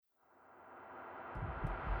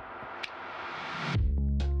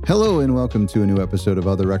Hello and welcome to a new episode of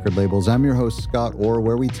Other Record Labels. I'm your host, Scott Orr,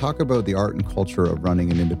 where we talk about the art and culture of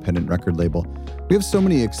running an independent record label. We have so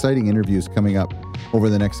many exciting interviews coming up over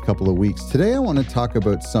the next couple of weeks. Today, I want to talk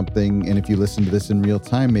about something, and if you listen to this in real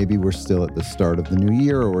time, maybe we're still at the start of the new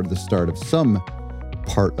year or the start of some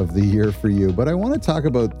part of the year for you. But I want to talk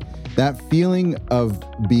about that feeling of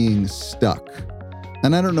being stuck.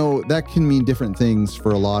 And I don't know, that can mean different things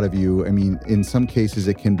for a lot of you. I mean, in some cases,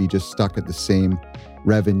 it can be just stuck at the same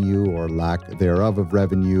revenue or lack thereof of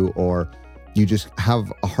revenue, or you just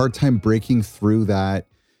have a hard time breaking through that,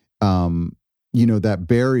 that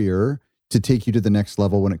barrier to take you to the next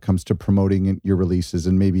level when it comes to promoting your releases.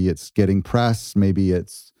 And maybe it's getting press, maybe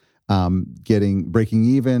it's breaking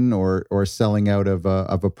even or selling out of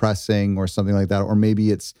a pressing or something like that, or maybe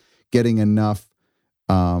it's getting enough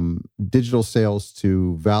digital sales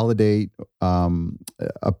to validate a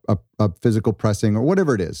physical pressing or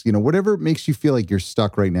whatever it is, whatever makes you feel like you're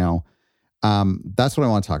stuck right now. That's what I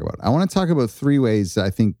want to talk about. I want to talk about 3 ways that I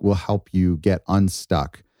think will help you get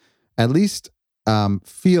unstuck, at least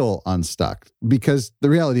feel unstuck, because the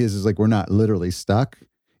reality is like we're not literally stuck.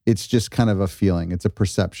 It's just kind of a feeling. It's a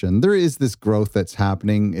perception. There is this growth that's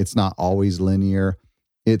happening. It's not always linear.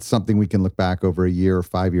 It's something we can look back over a year or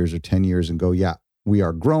 5 years or 10 years and go, yeah, we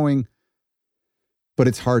are growing, but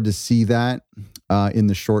it's hard to see that in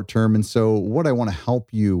the short term. And so what I want to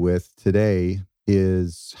help you with today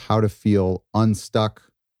is how to feel unstuck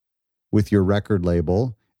with your record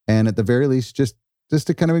label. And at the very least, just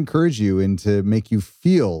to kind of encourage you and to make you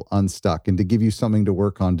feel unstuck and to give you something to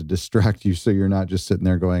work on to distract you so you're not just sitting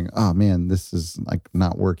there going, oh man, this is like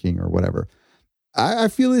not working or whatever. I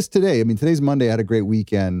feel this today. I mean, today's Monday. I had a great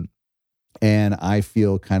weekend. And I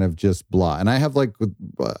feel kind of just blah. And I have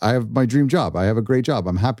my dream job. I have a great job.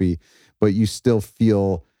 I'm happy, but you still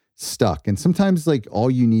feel stuck. And sometimes like all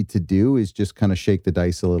you need to do is just kind of shake the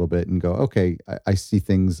dice a little bit and go, okay, I see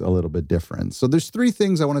things a little bit different. So there's 3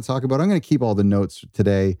 things I want to talk about. I'm going to keep all the notes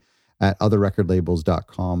today at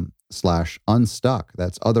otherrecordlabels.com/unstuck.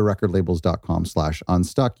 That's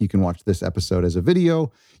otherrecordlabels.com/unstuck. You can watch this episode as a video.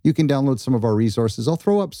 You can download some of our resources. I'll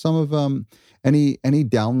throw up some of any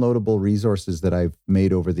downloadable resources that I've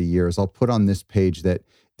made over the years. I'll put on this page that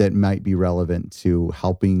might be relevant to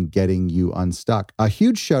helping getting you unstuck. A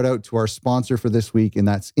huge shout out to our sponsor for this week, and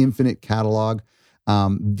that's Infinite Catalog,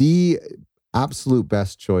 the absolute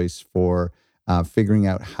best choice for figuring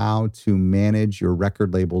out how to manage your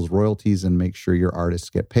record label's royalties and make sure your artists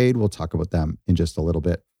get paid. We'll talk about them in just a little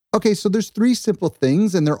bit. Okay, so there's 3 simple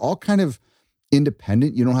things, and they're all kind of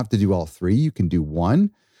independent. You don't have to do all 3. You can do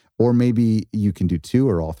 1, or maybe you can do 2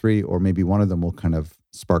 or all 3, or maybe one of them will kind of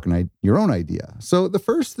spark your own idea. So the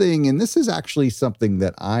first thing, and this is actually something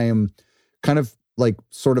that I am kind of like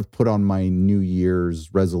sort of put on my New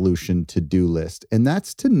Year's resolution to-do list, and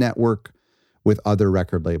that's to network with other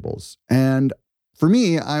record labels. And for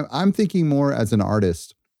me, I'm thinking more as an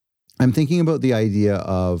artist. I'm thinking about the idea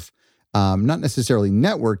of not necessarily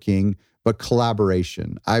networking, but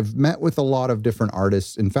collaboration. I've met with a lot of different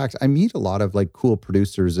artists. In fact, I meet a lot of like cool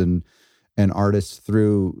producers and artists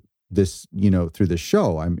through this, through the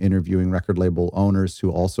show. I'm interviewing record label owners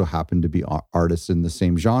who also happen to be artists in the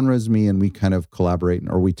same genre as me, and we kind of collaborate,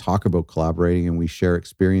 or we talk about collaborating, and we share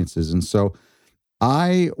experiences. And so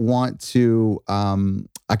I want to,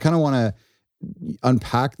 I kind of want to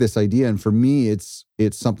unpack this idea. And for me, it's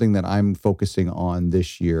something that I'm focusing on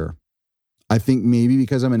this year. I think maybe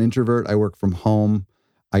because I'm an introvert, I work from home,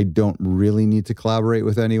 I don't really need to collaborate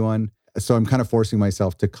with anyone. So I'm kind of forcing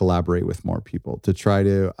myself to collaborate with more people, to try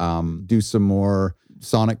to do some more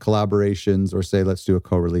sonic collaborations, or say, let's do a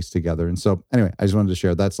co-release together. And so anyway, I just wanted to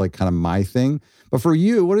share that's like kind of my thing. But for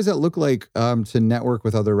you, what does that look like to network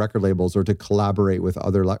with other record labels or to collaborate with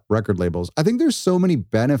other record labels? I think there's so many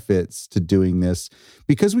benefits to doing this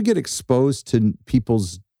because we get exposed to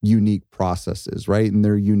people's unique processes, right? And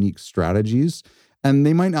their unique strategies. And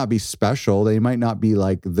they might not be special. They might not be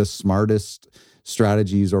like the smartest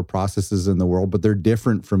strategies or processes in the world, but they're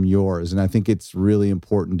different from yours. And I think it's really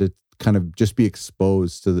important to kind of just be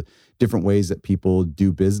exposed to the different ways that people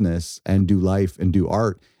do business and do life and do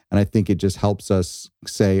art. And I think it just helps us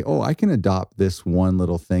say, oh, I can adopt this one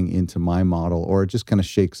little thing into my model, or it just kind of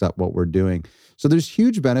shakes up what we're doing. So there's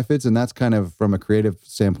huge benefits. And that's kind of from a creative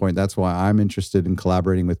standpoint, that's why I'm interested in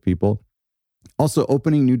collaborating with people. Also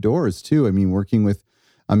opening new doors too. I mean, working with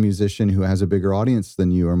a musician who has a bigger audience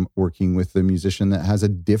than you, or working with a musician that has a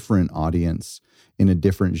different audience in a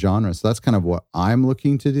different genre. So that's kind of what I'm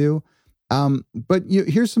looking to do. But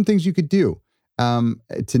here's some things you could do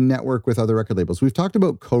to network with other record labels. We've talked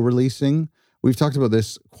about co-releasing. We've talked about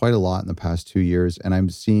this quite a lot in the past 2 years, and I'm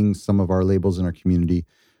seeing some of our labels in our community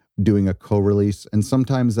doing a co-release. And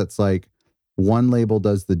sometimes that's like one label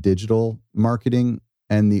does the digital marketing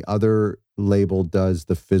and the other label does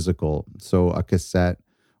the physical. So a cassette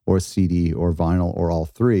or a CD or vinyl or all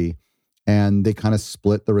three. And they kind of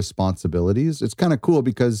split the responsibilities. It's kind of cool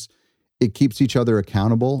because it keeps each other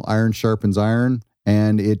accountable. Iron sharpens iron.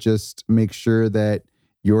 And it just makes sure that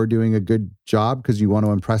you're doing a good job because you want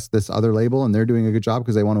to impress this other label, and they're doing a good job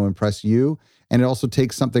because they want to impress you. And it also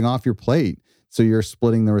takes something off your plate. So you're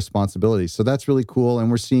splitting the responsibility. So that's really cool.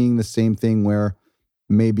 And we're seeing the same thing where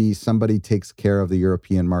maybe somebody takes care of the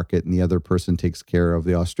European market and the other person takes care of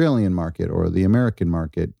the Australian market or the American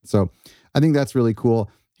market. So I think that's really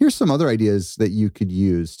cool. Here's some other ideas that you could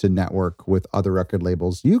use to network with other record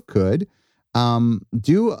labels. You could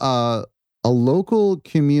do a local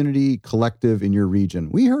community collective in your region.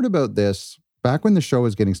 We heard about this back when the show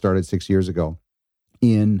was getting started 6 years ago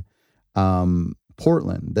in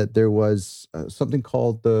Portland, that there was something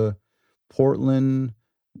called the Portland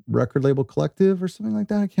Record Label Collective or something like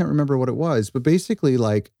that. I can't remember what it was, but basically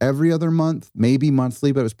like every other month, maybe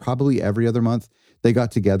monthly, but it was probably every other month, they got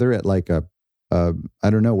together at like I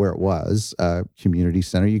don't know where it was, a community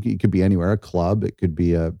center. It could be anywhere, a club, it could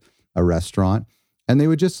be a restaurant. And they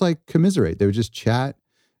would just like commiserate. They would just chat,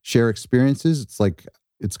 share experiences.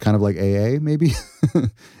 It's kind of like AA maybe.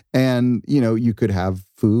 And, you could have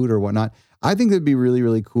food or whatnot. I think that'd be really,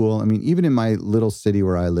 really cool. I mean, even in my little city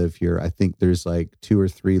where I live here, I think there's like 2 or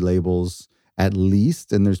 3 labels at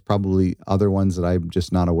least. And there's probably other ones that I'm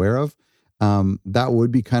just not aware of. That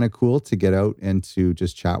would be kind of cool to get out and to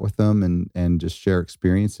just chat with them and just share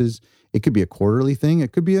experiences. It could be a quarterly thing.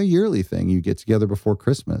 It could be a yearly thing. You get together before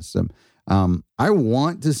Christmas. I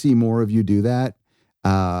want to see more of you do that.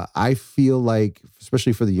 I feel like,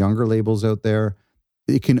 especially for the younger labels out there,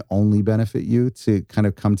 it can only benefit you to kind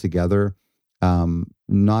of come together,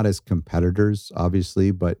 not as competitors,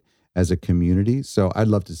 obviously, but as a community. So I'd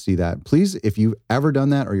love to see that. Please, if you've ever done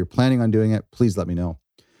that or you're planning on doing it, please let me know.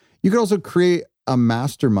 You could also create a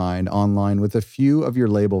mastermind online with a few of your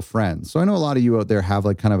label friends. So I know a lot of you out there have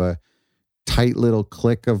like kind of a tight little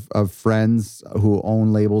clique of friends who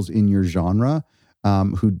own labels in your genre,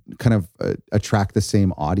 who kind of attract the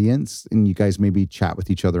same audience. And you guys maybe chat with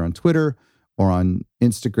each other on Twitter or on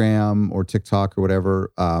Instagram or TikTok or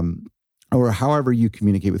whatever, or however you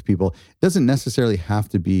communicate with people. It doesn't necessarily have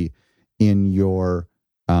to be in your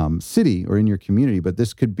city or in your community, but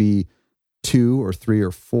this could be 2 or 3 or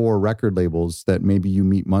 4 record labels that maybe you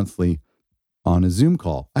meet monthly on a Zoom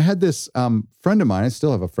call. I had this friend of mine, I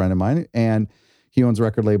still have a friend of mine, and he owns a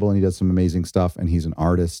record label and he does some amazing stuff, and he's an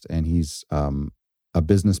artist and he's a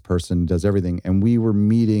business person, does everything. And we were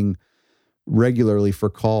meeting regularly for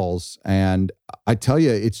calls. And I tell you,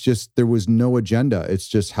 it's just, there was no agenda. It's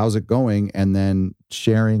just, how's it going? And then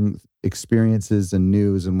sharing experiences and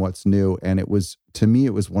news and what's new. And it was, to me,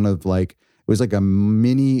 it was one of like, it was like a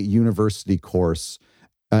mini university course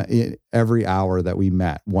every hour that we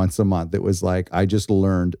met once a month. It was like, I just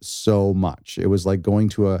learned so much. It was like going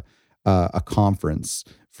to a conference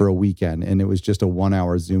for a weekend, and it was just a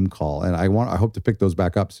 1-hour Zoom call. And I hope to pick those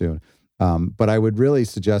back up soon. But I would really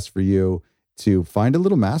suggest for you to find a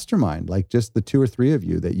little mastermind, like just the 2 or 3 of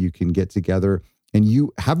you that you can get together, and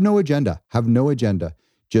you have no agenda,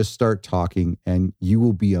 just start talking, and you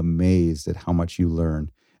will be amazed at how much you learn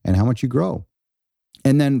and how much you grow.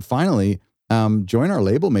 And then finally, join our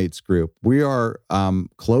Label Mates group. We are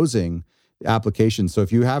closing applications. So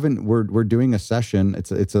if you haven't, we're doing a session.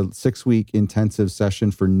 It's a 6-week intensive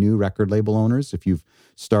session for new record label owners. If you've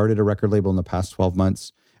started a record label in the past 12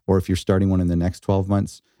 months, or if you're starting one in the next 12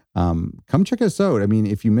 months, come check us out. I mean,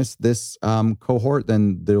 if you missed this cohort,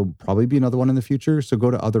 then there'll probably be another one in the future. So go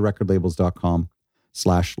to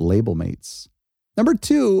otherrecordlabels.com/labelmates. Number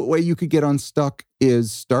 2 way you could get unstuck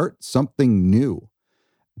is start something new.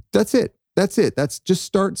 That's it. That's just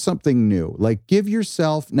start something new. Like, give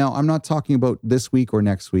yourself, now I'm not talking about this week or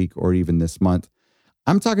next week or even this month.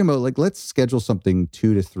 I'm talking about like, let's schedule something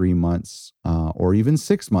 2 to 3 months or even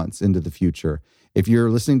 6 months into the future. If you're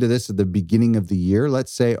listening to this at the beginning of the year,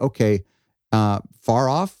 let's say, okay, far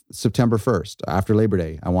off September 1st, after Labor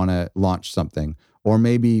Day, I want to launch something. Or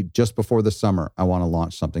maybe just before the summer, I want to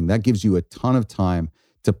launch something. That gives you a ton of time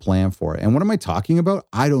to plan for it. And what am I talking about?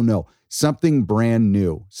 I don't know. Something brand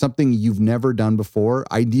new, something you've never done before,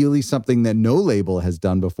 ideally something that no label has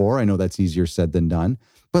done before. I know that's easier said than done,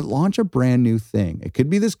 but launch a brand new thing. It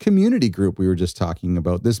could be this community group we were just talking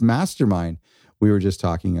about, this mastermind we were just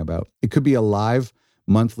talking about. It could be a live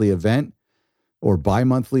monthly event or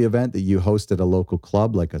bi-monthly event that you host at a local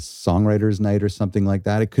club, like a songwriter's night or something like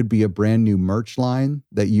that. It could be a brand new merch line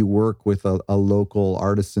that you work with a local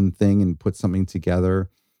artisan thing and put something together.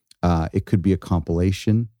 It could be a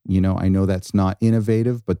compilation. I know that's not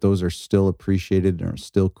innovative, but those are still appreciated and are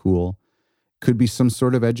still cool. Could be some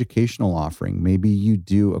sort of educational offering. Maybe you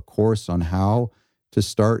do a course on how to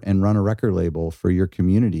start and run a record label for your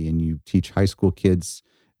community, and you teach high school kids,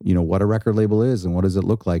 what a record label is and what does it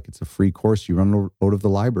look like. It's a free course you run out of the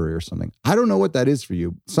library or something. I don't know what that is for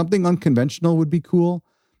you. Something unconventional would be cool.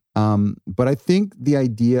 But I think the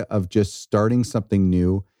idea of just starting something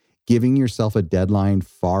new, giving yourself a deadline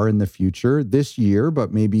far in the future this year,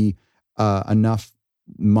 but maybe enough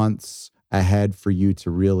months ahead for you to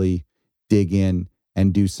really dig in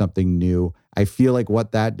and do something new. I feel like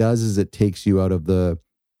what that does is it takes you out of the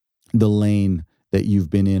lane that you've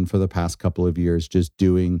been in for the past couple of years, just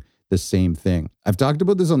doing the same thing. I've talked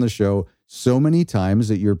about this on the show so many times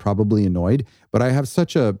that you're probably annoyed, but I have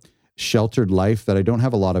such a sheltered life that I don't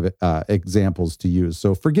have a lot of examples to use.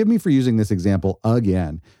 So forgive me for using this example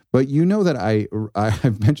again, but you know that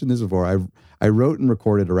I've mentioned this before. I wrote and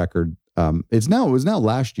recorded a record. It was now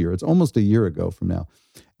last year. It's almost a year ago from now.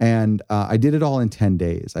 And I did it all in 10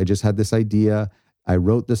 days. I just had this idea. I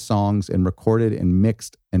wrote the songs and recorded and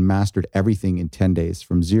mixed and mastered everything in 10 days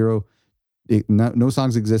from zero, no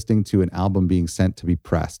songs existing to an album being sent to be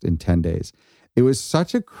pressed in 10 days. It was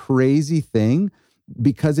such a crazy thing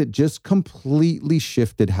because it just completely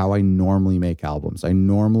shifted how I normally make albums. I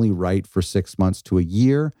normally write for 6 months to a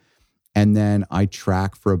year, and then I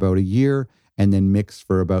track for about a year, and then mix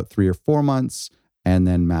for about 3 or 4 months, and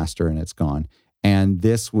then master, and it's gone. And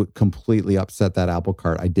this would completely upset that apple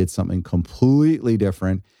cart. I did something completely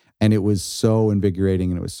different, and it was so invigorating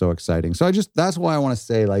and it was so exciting. So that's why I want to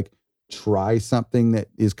say, try something that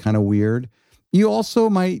is kind of weird. You also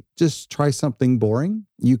might just try something boring.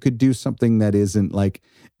 You could do something that isn't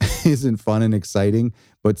fun and exciting,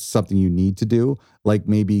 but something you need to do, like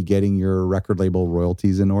maybe getting your record label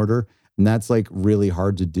royalties in order. And that's really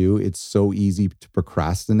hard to do. It's so easy to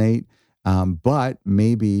procrastinate. But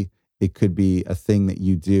maybe it could be a thing that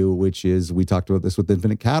you do, which is, we talked about this with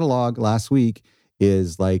Infinite Catalog last week,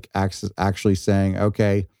 is actually saying,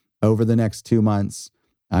 okay, over the next 2 months,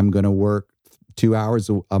 I'm going to work 2 hours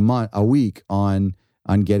a week on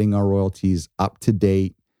getting our royalties up to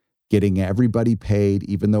date, getting everybody paid,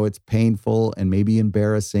 even though it's painful and maybe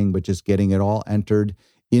embarrassing, but just getting it all entered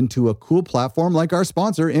into a cool platform like our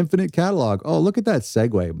sponsor, Infinite Catalog. Oh, look at that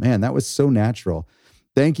segue. Man, that was so natural.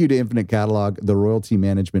 Thank you to Infinite Catalog, the royalty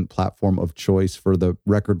management platform of choice for the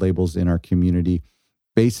record labels in our community.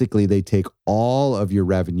 Basically, they take all of your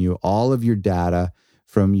revenue, all of your data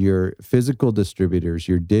from your physical distributors,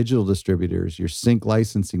 your digital distributors, your sync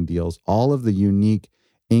licensing deals, all of the unique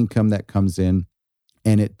income that comes in,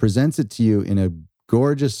 and it presents it to you in a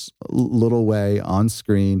gorgeous little way on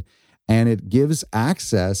screen, and it gives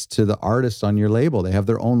access to the artists on your label. They have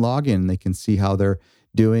their own login. They can see how they're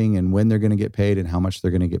doing and when they're going to get paid and how much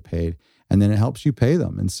they're going to get paid. And then it helps you pay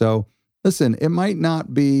them. And so, listen, it might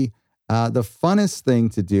not be the funnest thing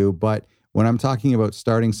to do, but when I'm talking about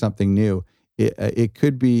starting something new, it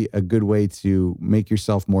could be a good way to make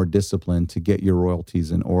yourself more disciplined to get your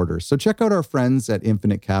royalties in order. So check out our friends at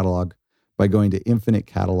Infinite Catalog by going to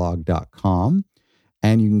infinitecatalog.com.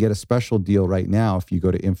 And you can get a special deal right now if you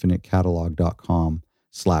go to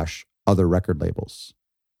infinitecatalog.com/other record labels.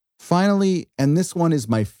 Finally, and this one is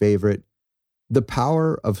my favorite, the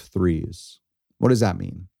power of threes. What does that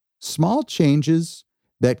mean? Small changes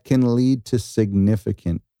that can lead to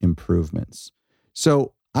significant improvements.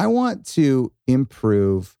 So I want to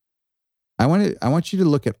improve. I want you to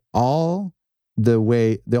look at all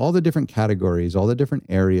the different categories, all the different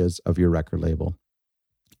areas of your record label.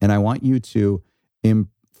 And I want you to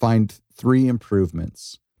find 3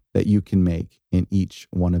 improvements that you can make in each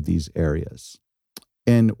one of these areas.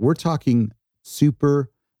 And we're talking super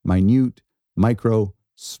minute, micro,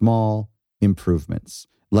 small improvements.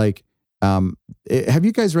 Have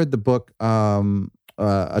you guys read the book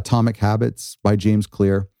Atomic Habits by James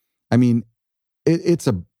Clear? I mean, it's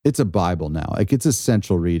a Bible now. It's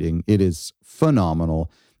essential reading. It is phenomenal.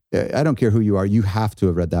 I don't care who you are. You have to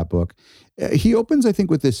have read that book. He opens, I think,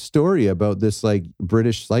 with this story about this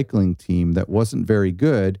British cycling team that wasn't very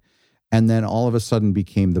good, and then all of a sudden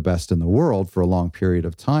became the best in the world for a long period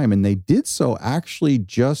of time. And they did so actually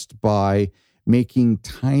just by making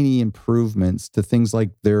tiny improvements to things like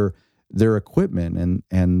their equipment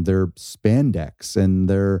and their spandex and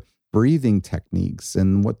their breathing techniques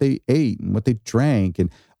and what they ate and what they drank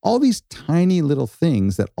and all these tiny little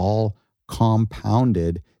things that all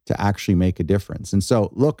compounded to actually make a difference. And so,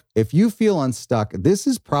 look, if you feel unstuck, this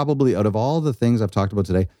is probably, out of all the things I've talked about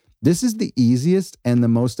today, this is the easiest and the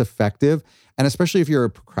most effective. And especially if you're a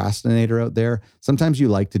procrastinator out there, sometimes you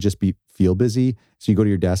like to just feel busy. So you go to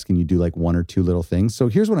your desk and you do like one or two little things. So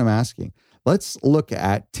here's what I'm asking. Let's look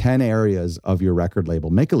at 10 areas of your record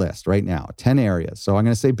label. Make a list right now, 10 areas. So I'm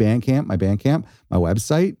going to say Bandcamp, my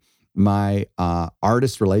website, my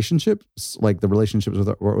artist relationships, like the relationships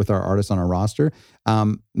with our artists on our roster,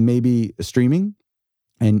 maybe streaming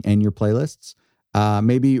and your playlists,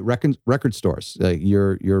 maybe record stores,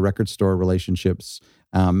 your record store relationships,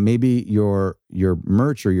 maybe your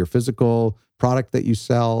merch or your physical product that you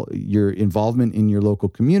sell, your involvement in your local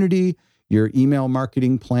community, your email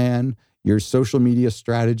marketing plan, your social media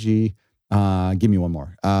strategy. Give me one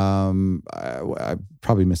more. I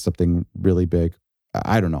probably missed something really big.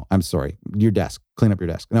 I don't know. I'm sorry. Your desk. Clean up your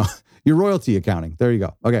desk. No, your royalty accounting. There you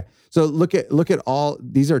go. Okay. So look at all.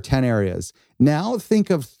 These are 10 areas. Now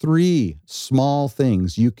think of 3 small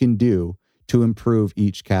things you can do to improve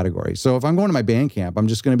each category. So if I'm going to my Bandcamp, I'm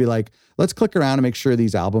just going to be like, let's click around and make sure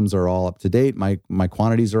these albums are all up to date. My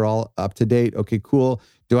quantities are all up to date. Okay, cool.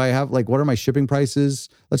 Do I have what are my shipping prices?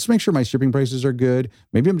 Let's make sure my shipping prices are good.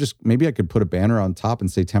 Maybe I could put a banner on top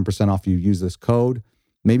and say 10% off you use this code.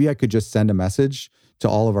 Maybe I could just send a message to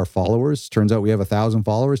all of our followers. Turns out we have 1,000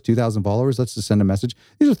 followers, 2,000 followers. Let's just send a message.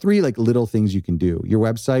 These are 3 little things you can do. Your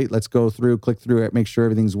website, let's go through, click through it, make sure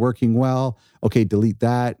everything's working well. Okay, delete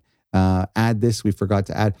that. Add this, we forgot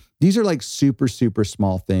to add. These are super, super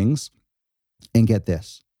small things. And get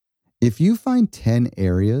this. If you find 10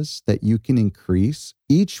 areas that you can increase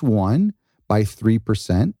each one by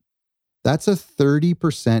 3%, that's a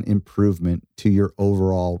 30% improvement to your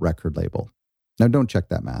overall record label. Now, don't check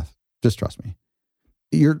that math. Just trust me.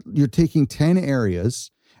 You're taking 10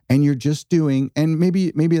 areas and you're just doing, and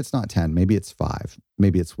maybe it's not 10, maybe it's 5,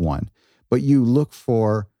 maybe it's 1, but you look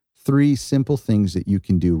for 3 simple things that you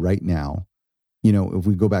can do right now. If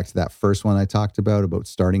we go back to that first one I talked about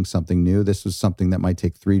starting something new, this was something that might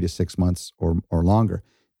take 3 to 6 months or longer.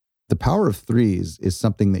 The power of 3 is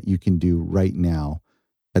something that you can do right now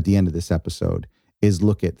at the end of this episode, is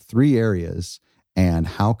look at 3 areas and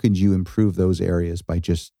how could you improve those areas by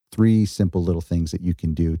just 3 simple little things that you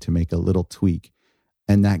can do to make a little tweak.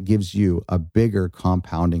 And that gives you a bigger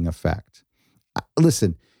compounding effect.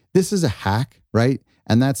 Listen, this is a hack, right?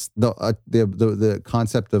 And that's the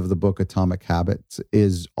concept of the book Atomic Habits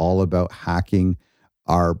is all about hacking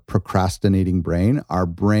our procrastinating brain, our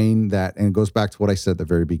brain and it goes back to what I said at the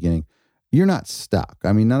very beginning. You're not stuck.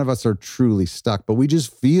 I mean, none of us are truly stuck, but we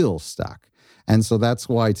just feel stuck. And so that's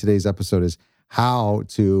why today's episode is how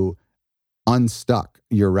to unstuck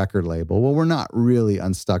your record label. Well, we're not really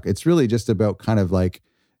unstuck. It's really just about kind of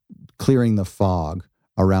clearing the fog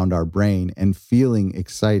around our brain and feeling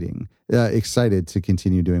excited to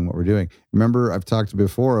continue doing what we're doing. Remember, I've talked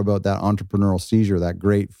before about that entrepreneurial seizure, that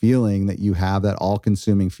great feeling that you have, that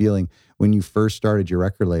all-consuming feeling when you first started your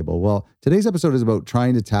record label. Well, today's episode is about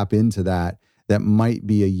trying to tap into that might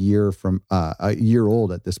be a year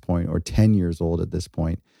old at this point, or 10 years old at this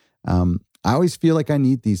point. I always feel like I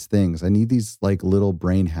need these things. I need these little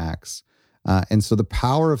brain hacks. And so the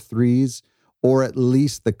power of 3s, or at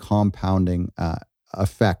least the compounding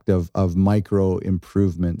effect of micro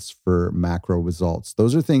improvements for macro results.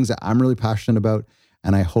 Those are things that I'm really passionate about,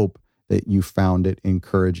 and I hope that you found it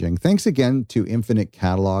encouraging. Thanks again to Infinite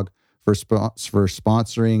Catalog for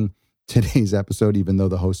sponsoring today's episode, even though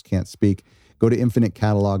the host can't speak. Go to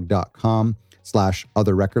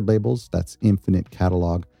infinitecatalog.com/other record labels. That's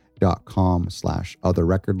infinitecatalog.com/other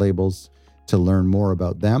record labels to learn more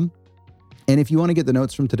about them. And if you want to get the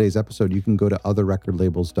notes from today's episode, you can go to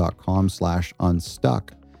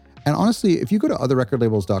otherrecordlabels.com/unstuck. And honestly, if you go to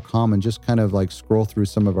otherrecordlabels.com and just kind of scroll through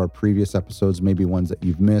some of our previous episodes, maybe ones that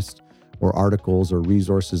you've missed, or articles or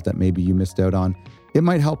resources that maybe you missed out on, it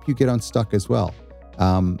might help you get unstuck as well.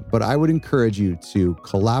 But I would encourage you to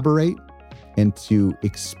collaborate and to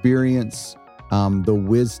experience the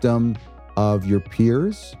wisdom of your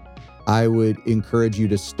peers. I would encourage you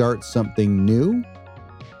to start something new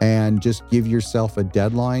and just give yourself a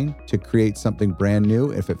deadline to create something brand new.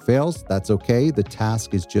 If it fails, that's okay. The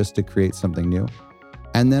task is just to create something new.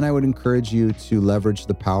 And then I would encourage you to leverage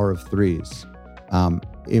the power of 3s.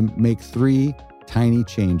 Make 3 tiny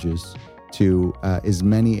changes to as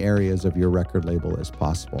many areas of your record label as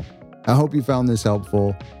possible. I hope you found this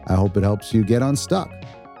helpful. I hope it helps you get unstuck.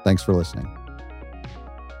 Thanks for listening.